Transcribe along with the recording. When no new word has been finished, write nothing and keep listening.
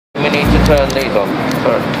turn these on.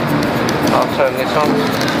 Sorry. I'll turn this on.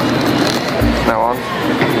 It's now on.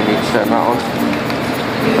 You need to turn that on.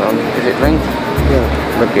 Is it linked?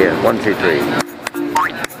 Yeah. Look here. 1, 2, 3.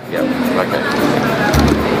 Yeah. Okay.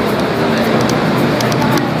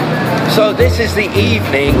 So this is the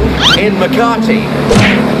evening in Makati.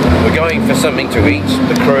 We're going for something to eat,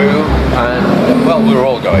 the crew, and well, we're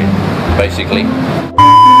all going, basically.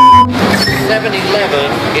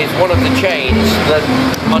 7-Eleven is one of the chains that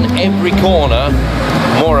on every corner,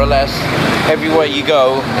 more or less, everywhere you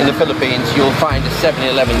go in the Philippines, you'll find a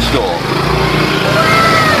 7-Eleven store.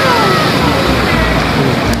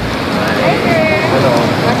 Hello.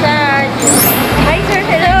 Massage. Hi sir,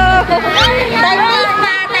 hello.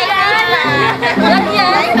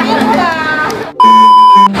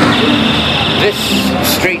 This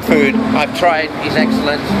street food I've tried is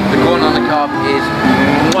excellent. The corn on the cob is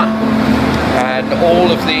mwah. And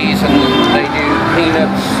all of these, and they do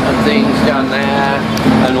peanuts and things down there,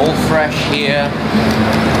 and all fresh here.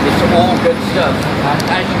 It's all good stuff. And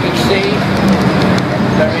as you can see,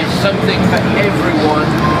 there is something for everyone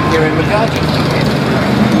here in Makati.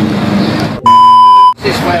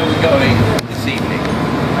 This is where we're going this evening.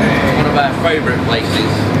 It's one of our favourite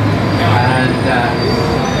places. And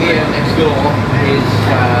here next door is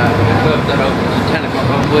a club that opens at 10 o'clock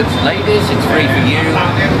onwards. Ladies, it's free for you.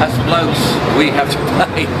 Us blokes, we have to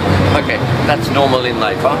pay. Okay, that's normal in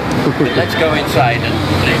life, huh? Let's go inside and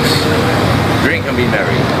let's drink and be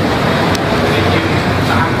merry.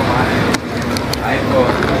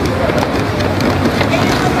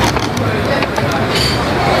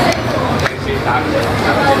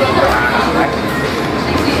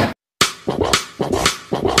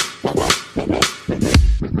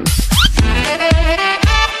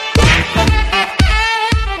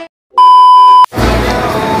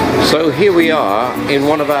 So here we are in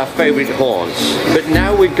one of our favourite haunts, but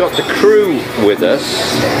now we've got the crew with us.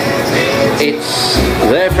 It's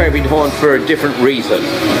their favourite haunt for a different reason.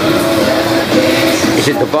 Is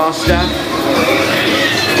it the bar staff?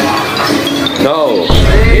 No.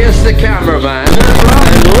 Here's the cameraman,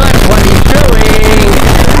 and look what he's doing!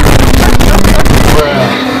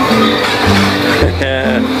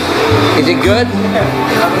 Is it good?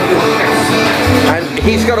 And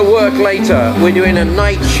he's got to work later. We're doing a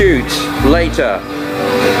night shoot later.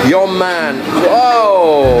 Your man.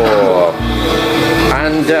 Whoa!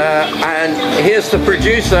 And here's the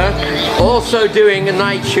producer, also doing a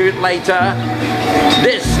night shoot later.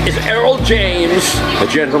 This is Errol James, a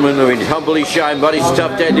gentleman who is humbly shy, but he's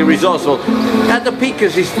tough, deadly, resourceful. At the peak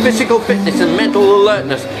of his physical fitness and mental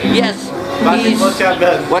alertness. Yes, he's...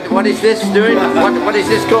 What is this doing? What is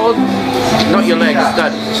this called? Not your legs,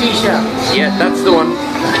 that. Shisha. Yeah, that's the one.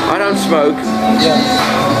 I don't smoke. Yeah.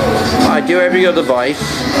 I do every other vice,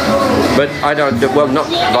 but I don't do, well, not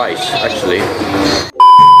vice, actually.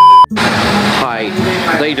 Hi,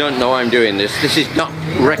 they don't know I'm doing this. This is not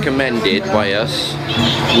recommended by us.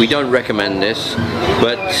 We don't recommend this,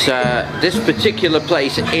 but this particular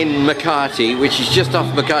place in Makati, which is just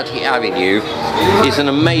off Makati Avenue, is an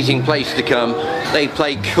amazing place to come. They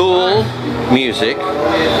play cool music.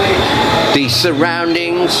 The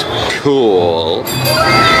surroundings, cool.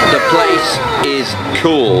 The place is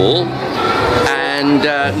cool. And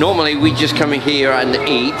normally we just come in here and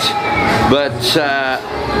eat, but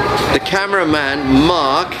the cameraman,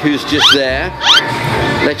 Mark, who's just there,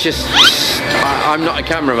 let's just, I'm not a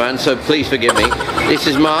cameraman, so please forgive me. This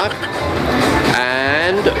is Mark,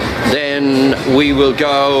 and then we will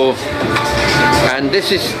go, and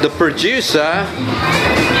this is the producer,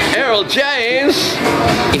 Errol James.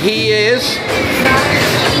 He is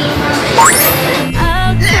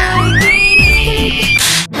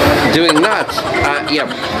doing that. Yeah.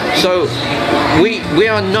 So we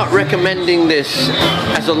are not recommending this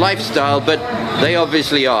as a lifestyle, but they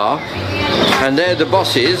obviously are, and they're the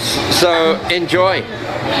bosses. So enjoy.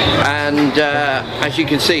 And as you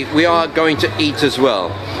can see, we are going to eat as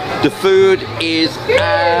well. The food is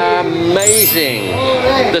amazing.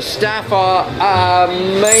 The staff are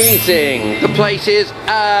amazing. The place is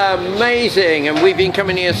amazing. And we've been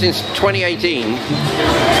coming here since 2018.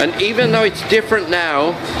 And even though it's different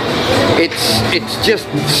now, it's just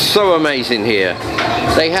so amazing here.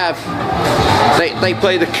 They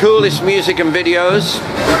play the coolest music and videos.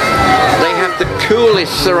 They have the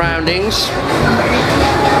coolest surroundings.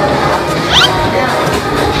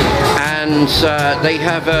 And they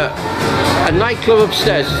have a nightclub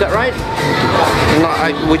upstairs, is that right?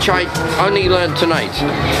 Which I only learned tonight.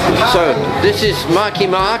 So this is Marky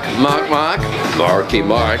Mark, Marky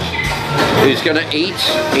Mark, who's gonna eat.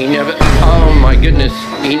 He never, oh my goodness,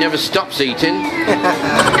 he never stops eating.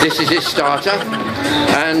 This is his starter.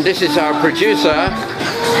 And this is our producer,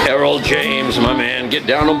 Errol James, my man. Get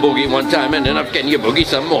down on boogie one time and then up can you boogie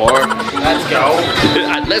some more. Let's go.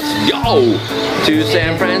 And let's go to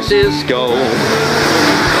San Francisco.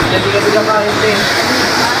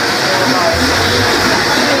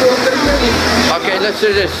 Okay, let's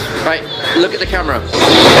do this. Right, look at the camera.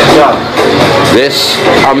 This,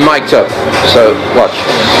 I'm mic'd up, so watch.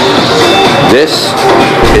 This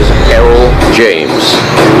is Errol James,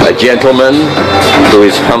 a gentleman who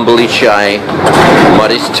is humbly shy,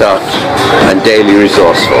 modest tough, and daily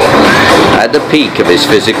resourceful. At the peak of his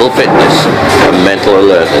physical fitness and mental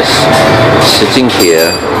alertness, sitting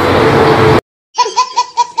here.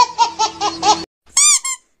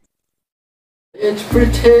 It's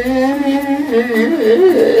pretend.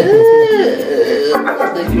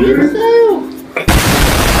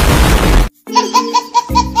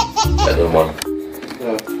 Other one.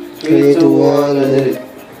 3, 2, 1, let it.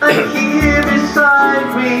 Here beside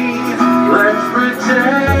me, let's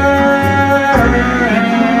pretend.